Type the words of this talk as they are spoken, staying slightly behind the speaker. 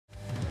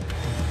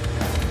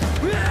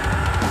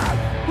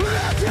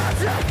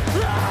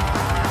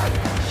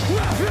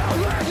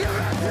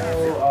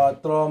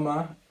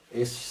Trauma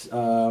is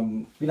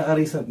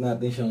pinaka-recent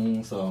natin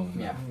siyang song.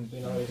 Yeah.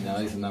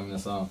 Pinaka-recent namin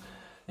na song.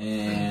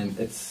 And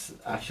it's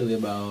actually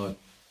about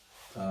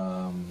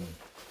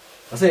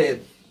kasi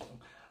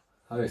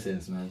how do I say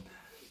this, man?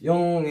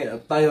 Yung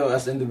tayo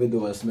as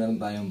individuals, meron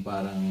tayong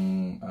parang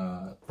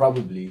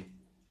probably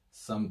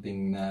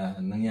something na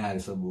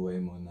nangyari sa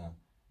buhay mo na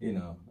you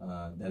know,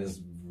 that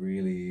is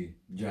really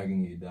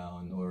dragging you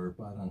down or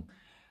parang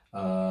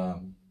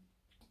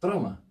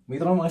trauma. May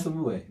trauma ka sa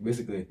buhay,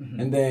 basically.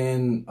 And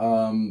then,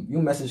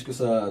 yung message ko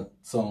sa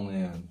song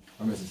na yun,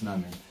 or message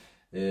namin,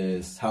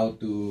 is how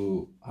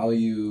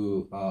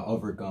you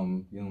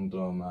overcome yung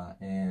trauma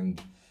and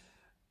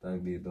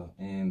tawag dito.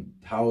 And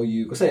how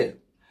you, kasi,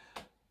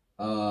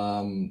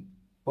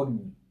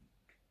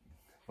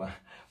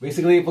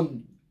 basically, pag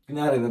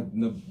kunyari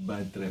na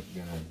bad trip,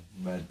 gano'n,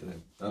 bad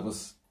trip.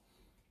 Tapos,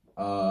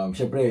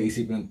 syempre,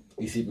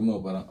 isipin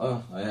mo parang,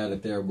 I had a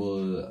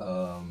terrible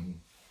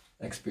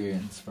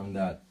experience from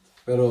that.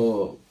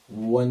 Pero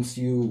once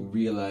you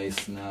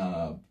realize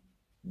na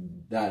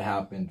that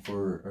happened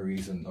for a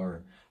reason,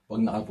 or pag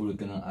nakapulot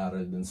ka ng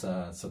aral dun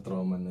sa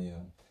trauma na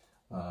yun,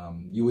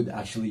 you would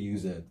actually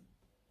use it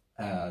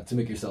to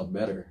make yourself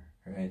better,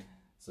 right?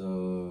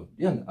 So,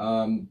 yun,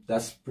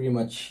 that's pretty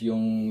much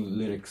yung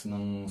lyrics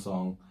ng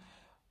song.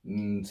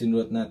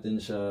 Sinulat natin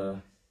siya.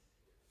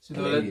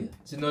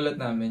 Sinulat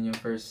namin yung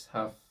first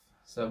half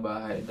sa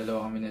bahay.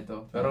 Dalawa kami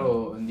nito.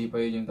 Pero hindi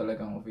pa yun yung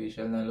talagang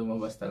official na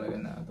lumabas talaga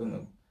na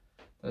tunog.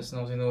 Tapos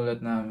nung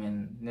sinulat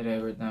namin,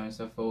 nire-record namin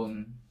sa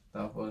phone.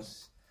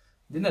 Tapos,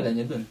 dinala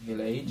niya dun.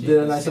 Kila AJ.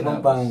 Dinala sa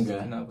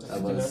Pampanga.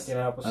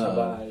 Tinapos sa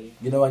bahay.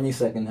 Ginawa niya yung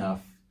second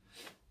half.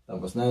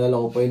 Tapos naalala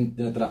ko pa yung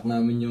tinatrack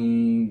namin yung,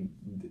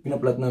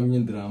 pinaplat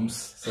namin yung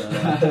drums.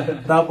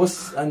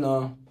 Tapos,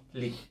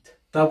 leaked.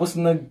 Tapos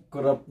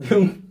nag-corrupt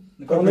yung,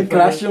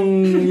 nag-crash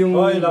yung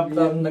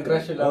laptop,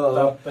 nag-crash yung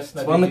laptop.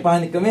 Parang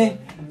nagpanik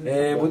kami.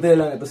 Buti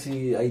lang ito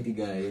si IT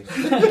guy.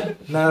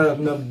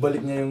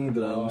 Nabalik niya yung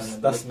drums.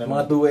 Tapos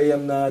mga 2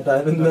 AM na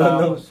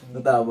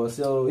natapos.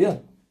 So, yeah.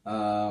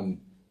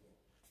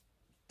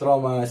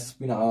 Trauma is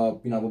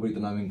pinaka-paborito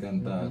namin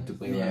kanta to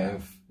play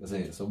live.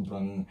 Kasi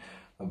sobrang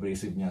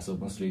abrasive niya,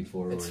 sobrang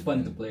straightforward. It's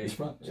fun to play.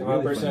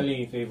 Really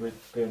personally, favorite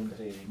ko yun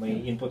kasi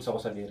may inputs ako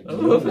sa lyrics.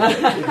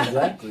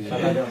 Exactly.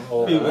 Talagang,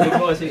 favorite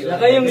mo kasi.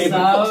 Saka yung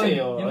sound.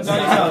 Yung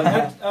sound.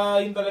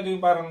 Yun talaga yung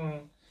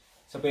parang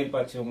sa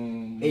Palepaths yung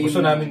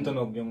gusto namin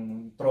tunog,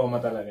 yung trauma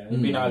talaga.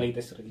 Yung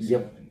pinaka-latest release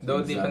namin.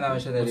 Though di pa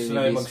namin siya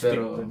na-release,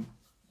 pero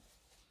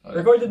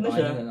recorded na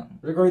siya.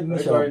 Recorded na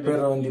siya,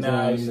 pero hindi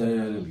pa namin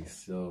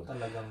na-release. So,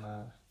 talagang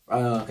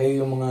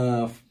kayo yung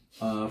mga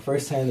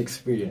first-hand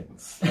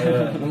experience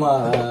na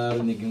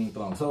makakarinig yung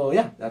trauma. So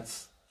yeah,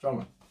 that's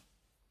Trauma.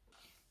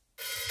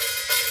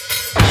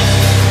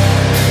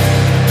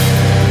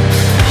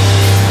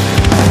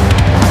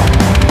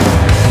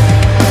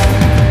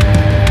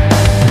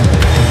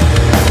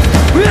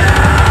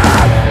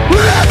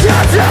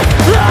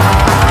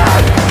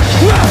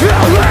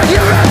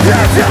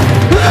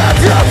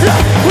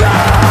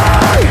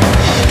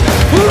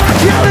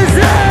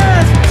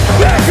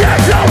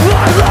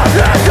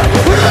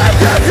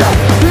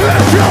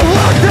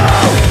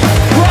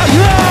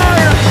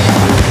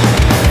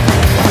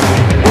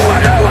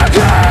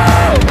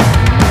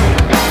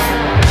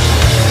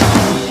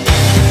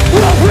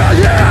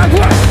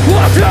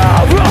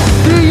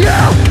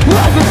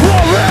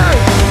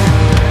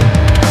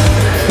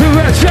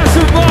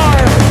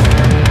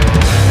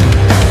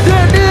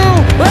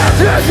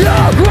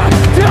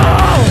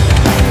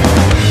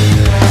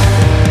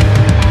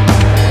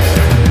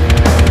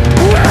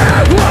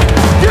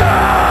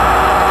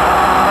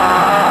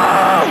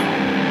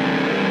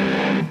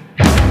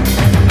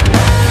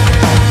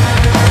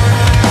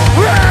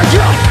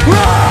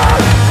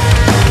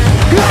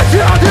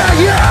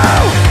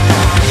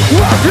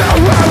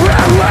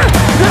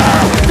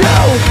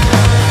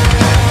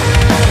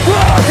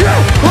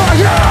 Oh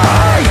yeah!